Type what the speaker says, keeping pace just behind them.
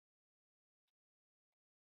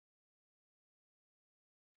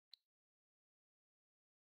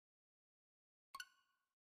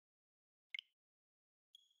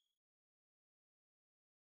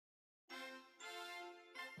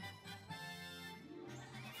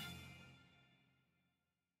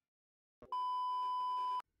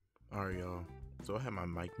Alright, y'all. So I had my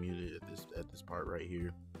mic muted at this part right here.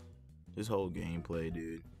 This whole gameplay,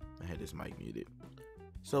 dude. I had this mic muted.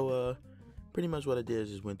 So pretty much what I did is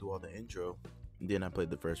just went through all the intro, and then I played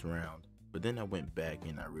the first round. But then I went back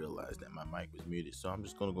and I realized that my mic was muted. So I'm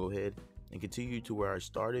just gonna go ahead and continue to where I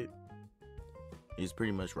started. It's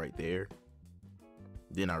pretty much right there.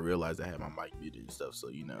 Then I realized I had my mic muted and stuff, so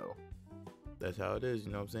you know, that's how it is,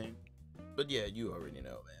 you know what I'm saying? But yeah, you already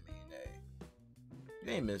know, man. I mean, hey,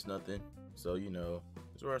 you ain't missed nothing. So you know,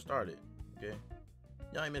 that's where I started. Okay,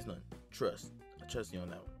 y'all ain't missed nothing. Trust. I trust you on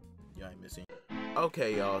that one. Y'all ain't missing.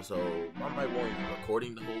 Okay, y'all. So my mic won't be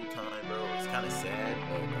recording the whole time, bro. It's kind of sad,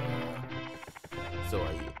 but so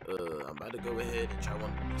I'm about to go ahead and try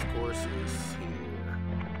one of these courses here.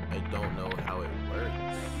 I don't know how it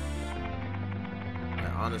works. I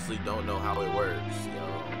honestly don't know how it works,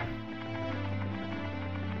 y'all.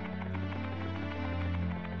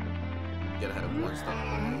 You gotta have one star,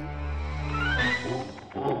 right?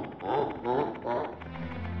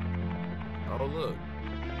 Oh look,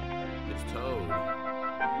 it's Toad.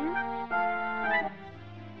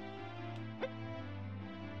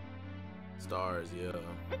 Stars, yeah.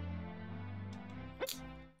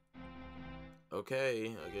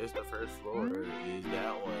 Okay, I guess the first floor is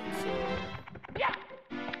that one, so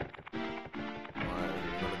alright,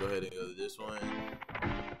 we're gonna go ahead and go to this one.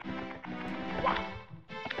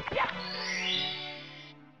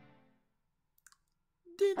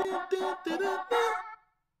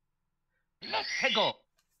 Let's go.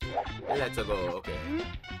 Let's go, okay.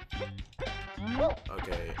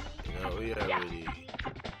 Okay, you know, we already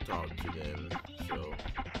talked to them, so.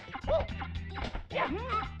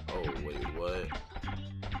 Oh, wait, what?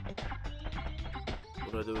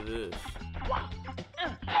 What do I do with this?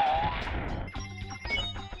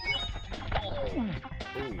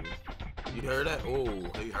 Ooh. You heard that? Oh,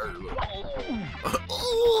 you heard it, look.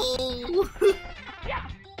 Oh!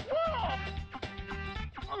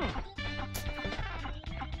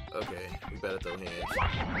 Okay, we better throw hands.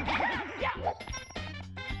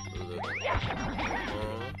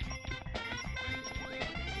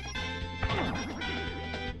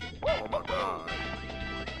 Oh my god.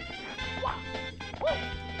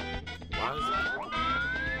 Why is it?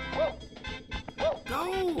 Go!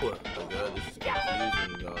 Oh god, this is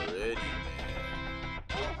confusing already, man.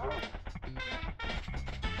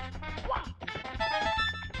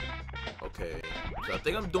 Okay, so I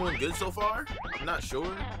think I'm doing good so far. I'm not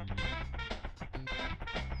sure.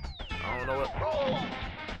 I don't know what.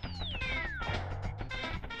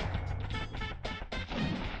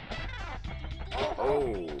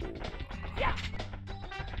 Oh. Yeah.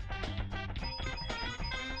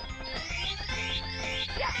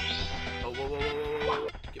 Oh, whoa, whoa, whoa, whoa, whoa.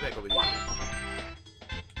 Get back over here.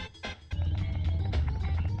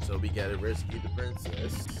 So we gotta rescue the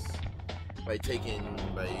princess by getting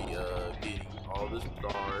all the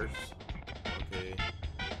stars. Okay.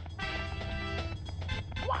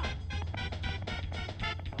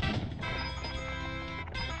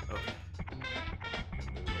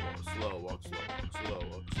 Walk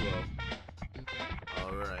slow.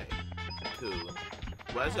 Alright, cool.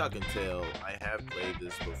 Well, as y'all can tell, I have played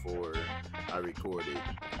this before I recorded.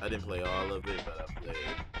 I didn't play all of it, but I played.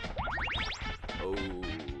 Oh,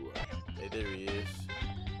 hey, there he is.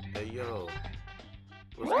 Hey, yo.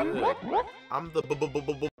 What's good? I'm the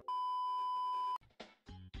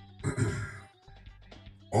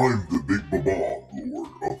I'm the big BOB-OMB Lord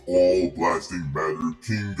of all blasting matter,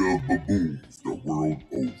 king of baboons the world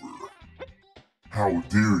over. How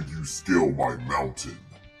dare you scale my mountain?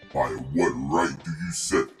 By what right do you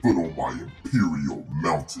set foot on my imperial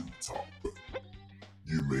mountaintop?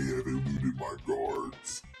 You may have eluded my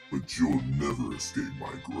guards, but you'll never escape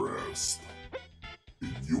my grasp.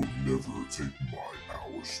 And you'll never take my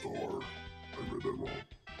power star. I read that wrong.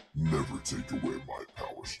 Never take away my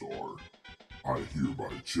power star. I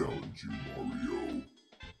hereby challenge you, Mario.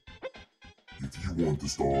 If you want the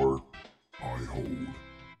star I hold,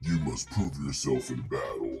 you must prove yourself in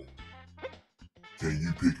battle. Can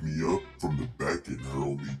you pick me up from the back and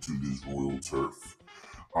hurl me to this royal turf?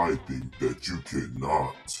 I think that you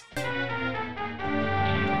cannot.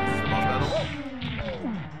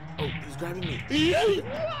 Oh, he's grabbing me.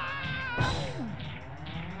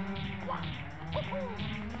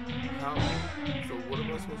 How? So what am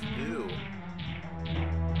I supposed to do?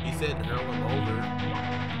 He said hurl him over.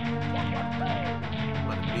 I'm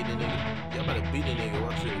about to beat the nigga. Yeah, I'm about to beat the nigga.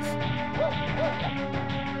 Watch this.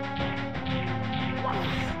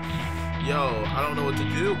 Yo, I don't know what to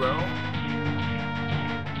do, bro.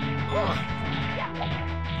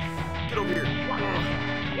 Get over here.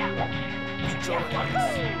 Beat your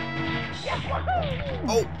ass.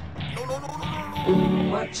 Oh, No, no, no, no, no,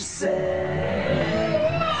 no. What you say?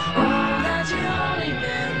 Oh, that you only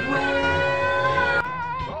meant well.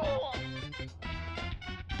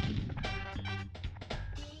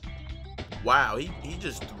 Wow, he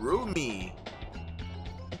just threw me.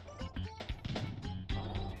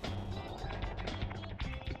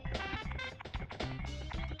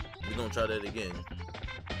 We're gonna try that again.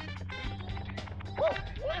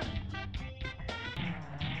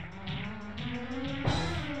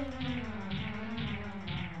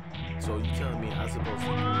 So you telling me I'm supposed to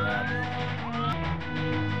grab him?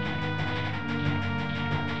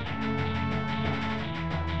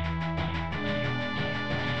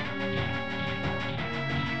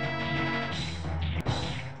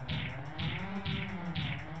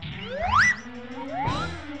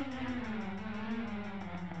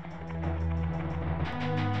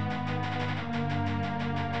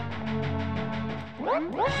 No,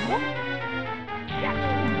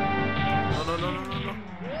 no, no, no, no, no.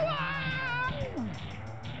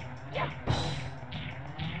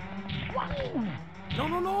 No,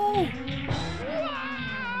 no, no.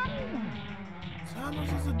 So how am I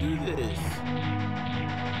supposed to do this?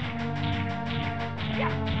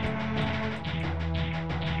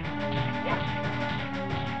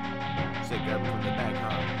 Said grab him from the back,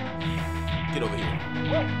 huh? Get over here.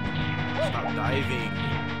 Stop diving.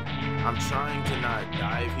 I'm trying to not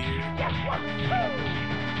dive here.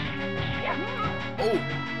 Oh!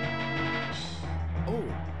 Oh!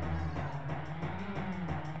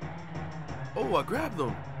 Oh, I grabbed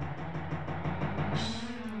them.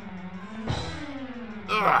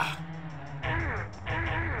 Ugh!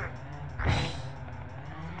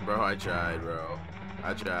 Bro, I tried, bro.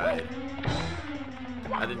 I tried.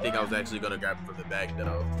 I didn't think I was actually gonna grab him from the back,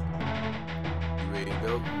 though. You ready to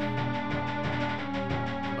go?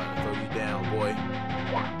 I'm about to throw you down, boy.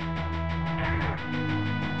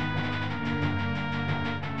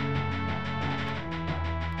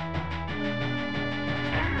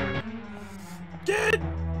 Get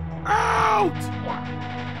out!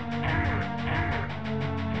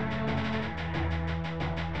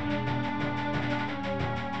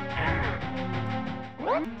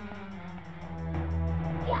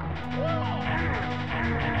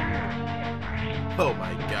 Oh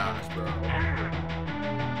my gosh, bro.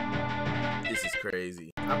 This is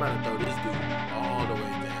crazy. I'm about to throw this dude all the way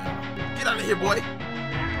down. Get out of here, boy!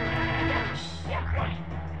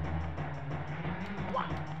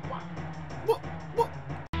 What?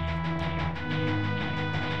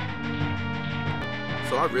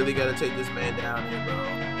 So I really gotta take this man down here, bro.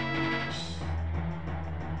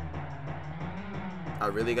 I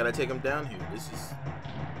really gotta take him down here. This is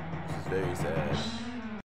very sad.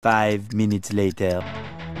 5 minutes later.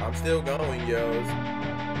 I'm still going, yos.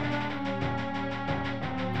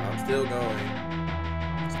 I'm still going.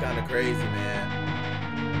 It's kind of crazy, man.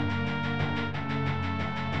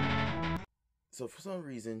 So for some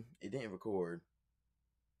reason, it didn't record.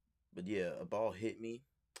 But yeah, a ball hit me,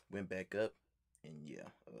 went back up, and yeah,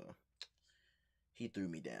 he threw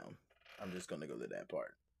me down. I'm just gonna go to that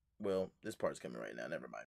part. Well, this part's coming right now. Never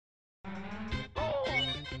mind.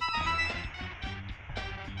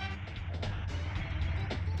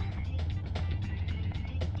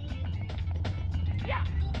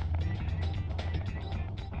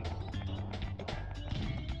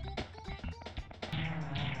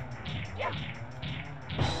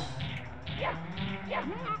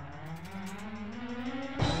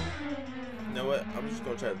 You know what? I'm just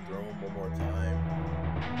gonna try to throw him one more time.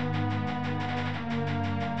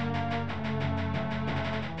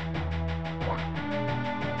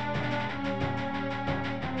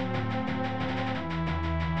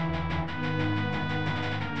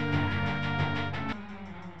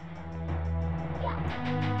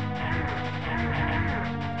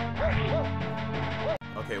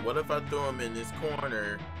 Okay, what if I throw him in this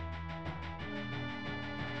corner?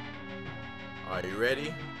 Are you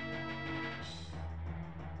ready?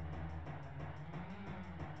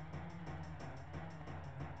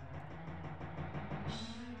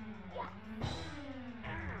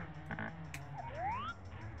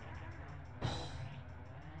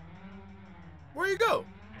 Where you go?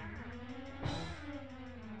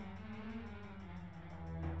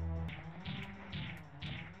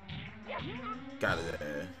 Got it.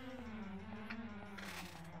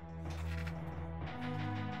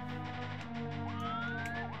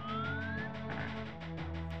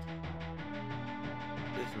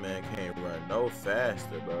 This man can't run no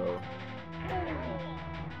faster, bro.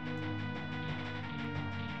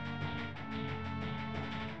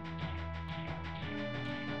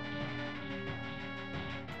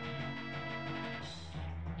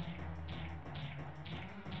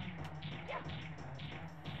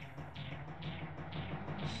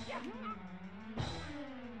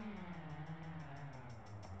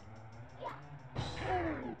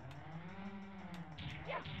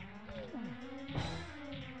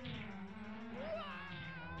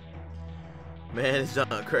 man, it's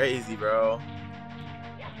done crazy, bro.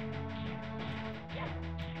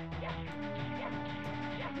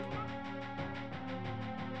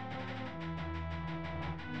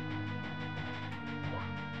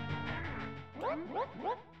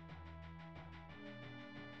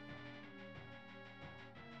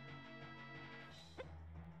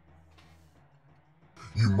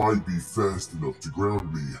 You might be fast enough to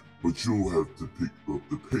ground me, but you'll have to pick up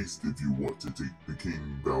the pace if you want to take the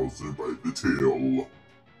King Bowser by the tail.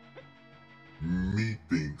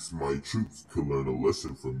 Methinks my troops could learn a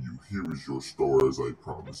lesson from you. Here is your star as I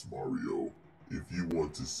promised, Mario. If you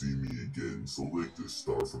want to see me again, select a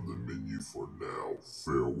star from the menu for now.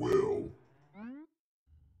 Farewell.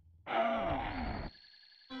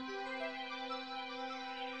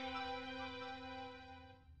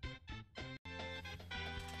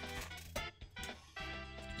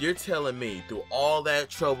 You're telling me through all that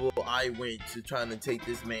trouble I went to trying to take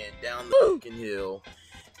this man down the fucking hill,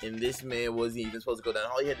 and this man wasn't even supposed to go down.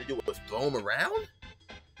 All he had to do was throw him around?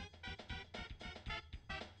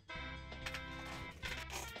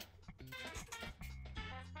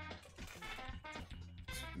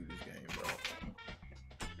 Let's do this game, bro.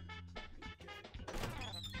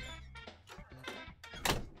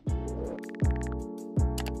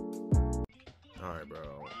 Alright,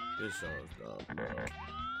 bro. This show's dumb, bro.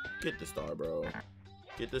 Get the star, bro.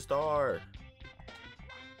 Get the star.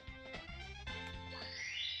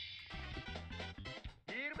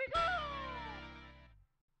 Here we go.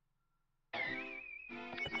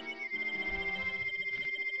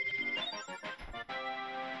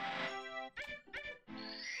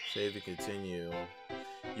 Save to continue.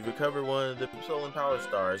 You recovered one of the stolen power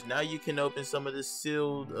stars. Now you can open some of the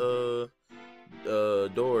sealed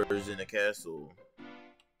doors in the castle.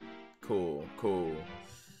 Cool, cool.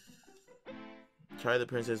 Try the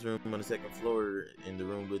princess room on the second floor in the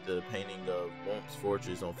room with the painting of Womp's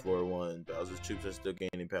fortress on floor 1. Bowser's troops are still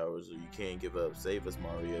gaining power, so you can't give up. Save us,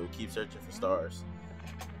 Mario. Keep searching for stars.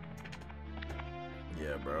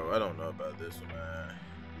 Yeah, bro. I don't know about this one, man.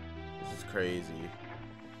 This is crazy.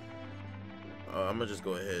 I'm gonna just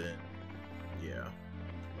go ahead and yeah.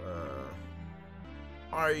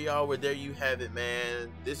 Alright, y'all. Well, there you have it,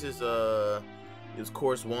 man. This is it was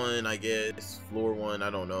course 1, I guess, floor 1, I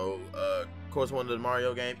don't know. Course 1 of the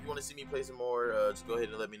Mario game. If you want to see me play some more, just go ahead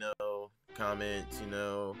and let me know. Comments, you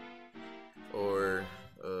know. Or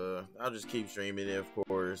I'll just keep streaming it, of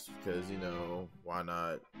course, because, you know, why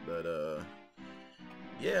not? But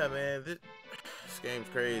yeah, man, this game's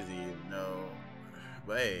crazy, you know.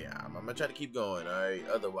 But hey, I'm gonna try to keep going, alright?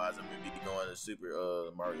 Otherwise, I'm gonna be going to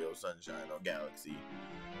Super Mario Sunshine or Galaxy.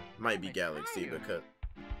 Might be Galaxy because.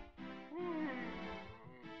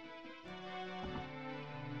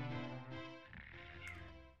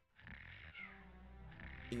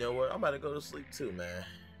 You know what? I'm about to go to sleep too, man.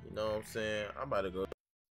 You know what I'm saying? I'm about to go.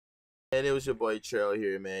 And it was your boy Trail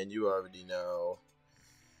here, man. You already know.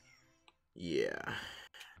 Yeah.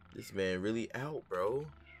 This man really out, bro.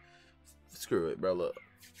 Screw it, bro. Look.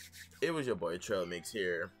 It was your boy Trail Mix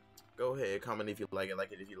here. Go ahead, comment if you like it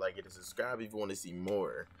if you like it, and subscribe if you want to see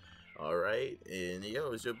more. Alright? And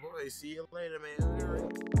yo, it's your boy. See you later, man. All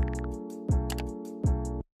right.